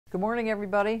Good morning,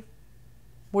 everybody.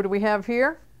 What do we have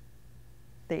here?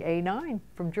 The A9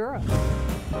 from Jura.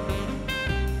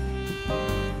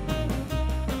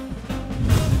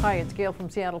 Hi, it's Gail from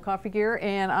Seattle Coffee Gear,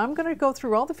 and I'm going to go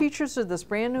through all the features of this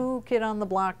brand new kid on the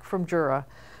block from Jura.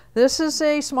 This is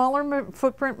a smaller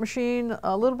footprint machine,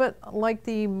 a little bit like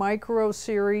the Micro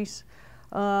series,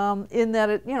 in that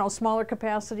it, smaller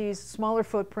capacities, smaller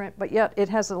footprint, but yet it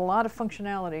has a lot of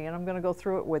functionality, and I'm going to go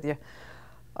through it with you.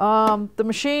 The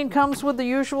machine comes with the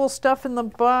usual stuff in the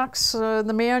box,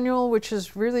 the manual, which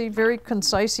is really very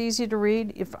concise, easy to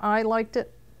read. If I liked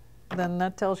it, then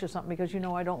that tells you something, because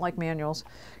I don't like manuals.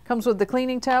 Comes with the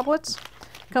cleaning tablets,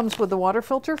 comes with the water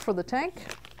filter for the tank,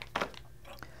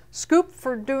 scoop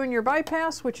for doing your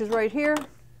bypass, which is right here,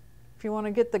 if you want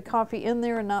to get the coffee in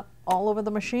there and not all over the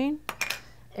machine.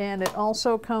 And it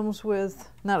also comes with,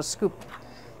 not a scoop,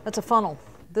 that's a funnel.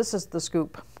 This is the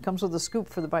scoop. Comes with a scoop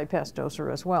for the bypass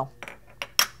doser as well.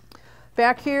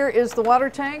 Back here is the water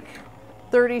tank,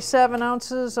 37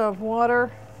 ounces of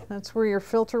water. That's where your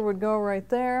filter would go right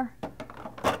there.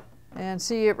 And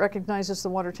see, it recognizes the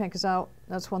water tank is out.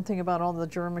 That's one thing about all the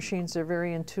Jura machines. They're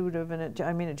very intuitive, and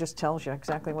it just tells you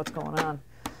exactly what's going on.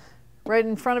 Right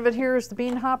in front of it here is the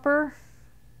bean hopper.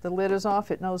 The lid is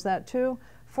off. It knows that too.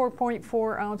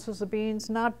 4.4 ounces of beans,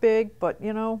 not big, but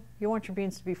you want your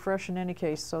beans to be fresh in any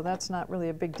case, so that's not really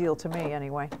a big deal to me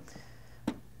anyway.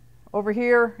 Over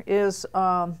here is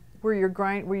where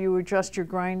you adjust your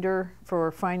grinder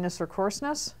for fineness or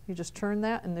coarseness. You just turn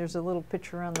that, and there's a little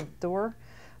picture on the door.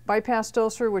 Bypass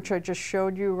doser, which I just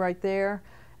showed you right there,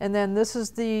 and then this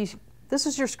is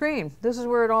your screen. This is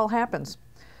where it all happens.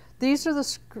 These are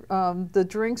the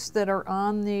drinks that are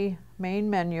on the main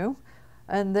menu.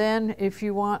 And then if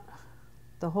you want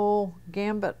the whole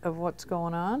gambit of what's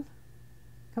going on,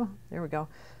 come on, there we go.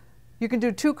 You can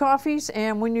do 2 coffees,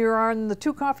 and when you're on the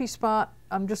 2 coffee spot,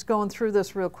 I'm just going through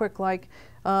this real quick,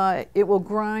 it will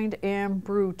grind and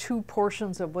brew 2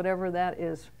 portions of whatever that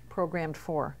is programmed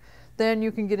for. Then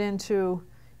you can get into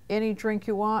any drink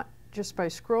you want just by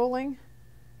scrolling.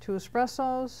 2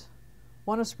 espressos,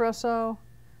 1 espresso,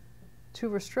 2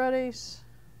 ristrettis,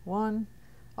 1.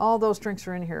 All those drinks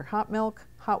are in here. Hot milk,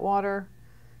 hot water,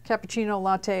 cappuccino,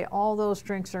 latte, all those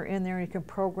drinks are in there. You can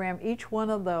program each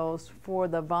one of those for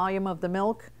the volume of the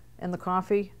milk and the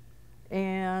coffee.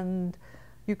 And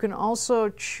you can also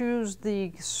choose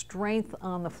the strength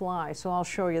on the fly, so I'll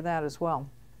show you that as well.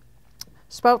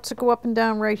 Spouts that go up and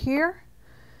down right here.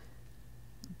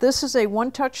 This is a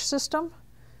one-touch system,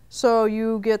 so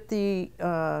you get the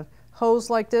hose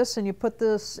like this, and you put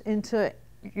this into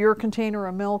your container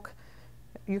of milk.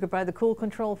 You could buy the cool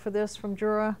control for this from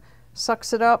Jura.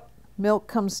 Sucks it up, milk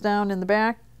comes down in the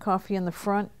back, coffee in the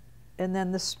front, and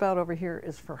then this spout over here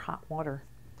is for hot water.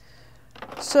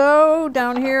 So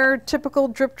down here, typical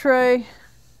drip tray,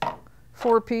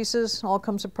 4 pieces, all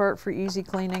comes apart for easy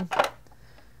cleaning.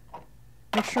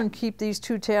 Make sure and keep these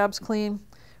 2 tabs clean.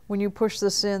 When you push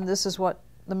this in, this is what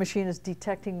the machine is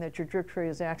detecting, that your drip tray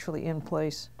is actually in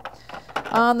place.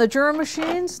 On the Jura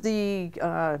machines, the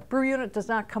brew unit does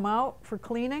not come out for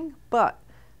cleaning, but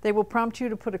they will prompt you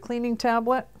to put a cleaning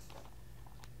tablet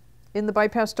in the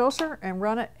bypass doser and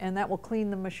run it, and that will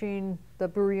clean the machine, the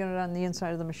brew unit on the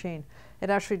inside of the machine. It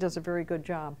actually does a very good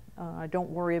job. Don't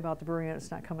worry about the brew units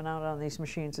not coming out on these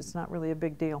machines. It's not really a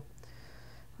big deal.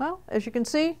 Well, as you can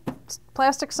see, it's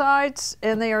plastic sides,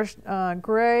 and they are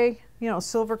gray,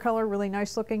 silver color, really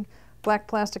nice looking, black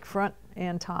plastic front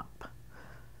and top.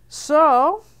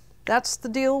 So that's the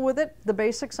deal with it, the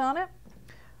basics on it.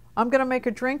 I'm going to make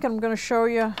a drink, and I'm going to show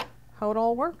you how it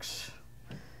all works.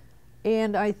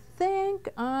 And I think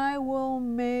I will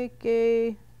make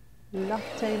a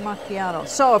latte macchiato.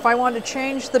 So if I want to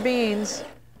change the beans,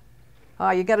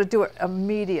 you got to do it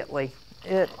immediately.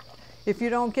 If you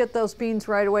don't get those beans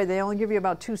right away, they only give you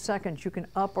about 2 seconds. You can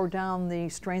up or down the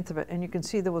strength of it, and you can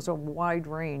see there was a wide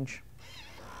range.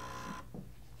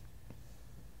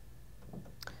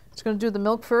 It's going to do the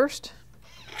milk first.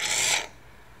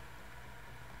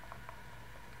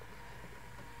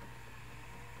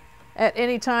 At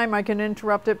any time, I can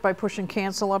interrupt it by pushing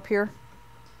cancel up here.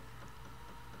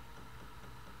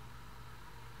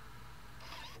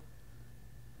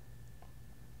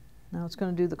 Now it's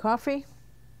going to do the coffee.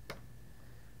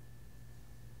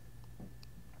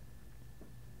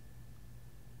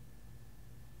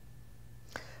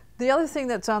 The other thing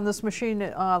that's on this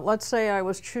machine, let's say I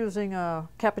was choosing a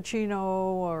cappuccino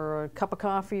or a cup of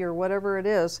coffee or whatever it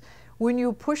is. When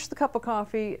you push the cup of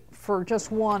coffee for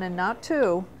just 1 and not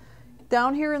 2,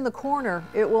 down here in the corner,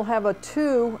 it will have a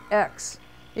 2X.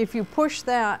 If you push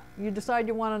that, you decide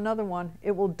you want another one,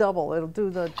 it will double. It'll do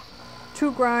the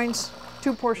 2 grinds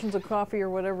 2 portions of coffee or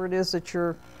whatever it is that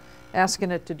you're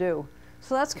asking it to do.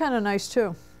 So that's kind of nice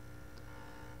too.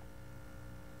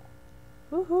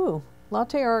 Woohoo,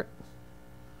 latte art.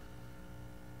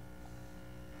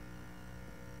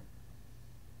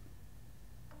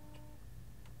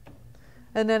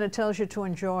 And then it tells you to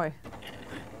enjoy.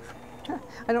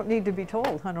 I don't need to be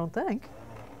told, I don't think.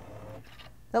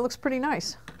 That looks pretty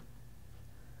nice.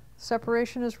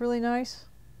 Separation is really nice.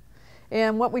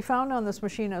 And what we found on this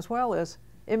machine as well is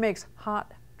it makes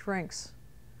hot drinks.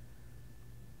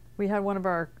 We had one of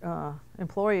our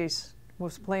employees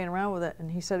was playing around with it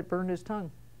and he said it burned his tongue.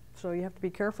 So you have to be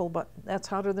careful, but that's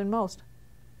hotter than most.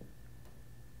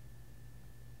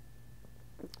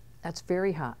 That's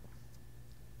very hot.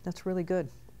 That's really good.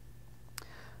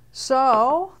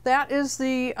 So that is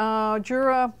the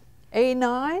Jura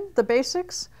A9, the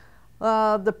basics.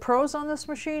 The pros on this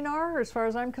machine are, as far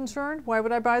as I'm concerned, why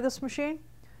would I buy this machine?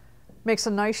 Makes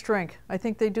a nice drink. I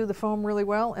think they do the foam really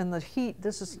well, and the heat,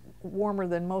 this is warmer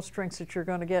than most drinks that you're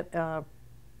going to get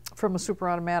from a super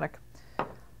automatic.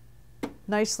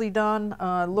 Nicely done,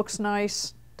 looks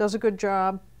nice, does a good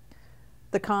job.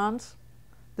 The cons,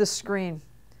 this screen.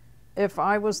 If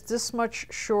I was this much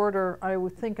shorter, I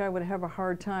would think I would have a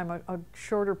hard time. A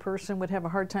shorter person would have a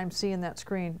hard time seeing that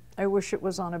screen. I wish it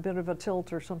was on a bit of a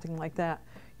tilt or something like that.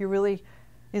 You really,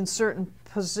 in certain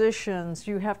positions,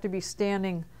 you have to be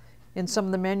standing, in some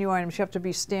of the menu items, you have to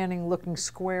be standing looking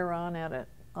square on at it.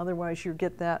 Otherwise you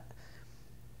get that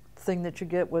thing that you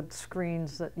get with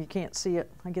screens that you can't see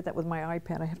it. I get that with my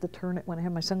iPad. I have to turn it when I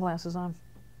have my sunglasses on.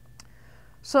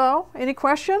 So, any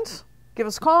questions? Give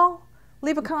us a call.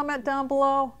 Leave a comment down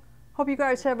below. Hope you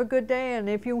guys have a good day, and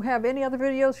if you have any other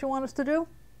videos you want us to do,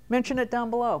 mention it down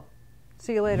below.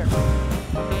 See you later.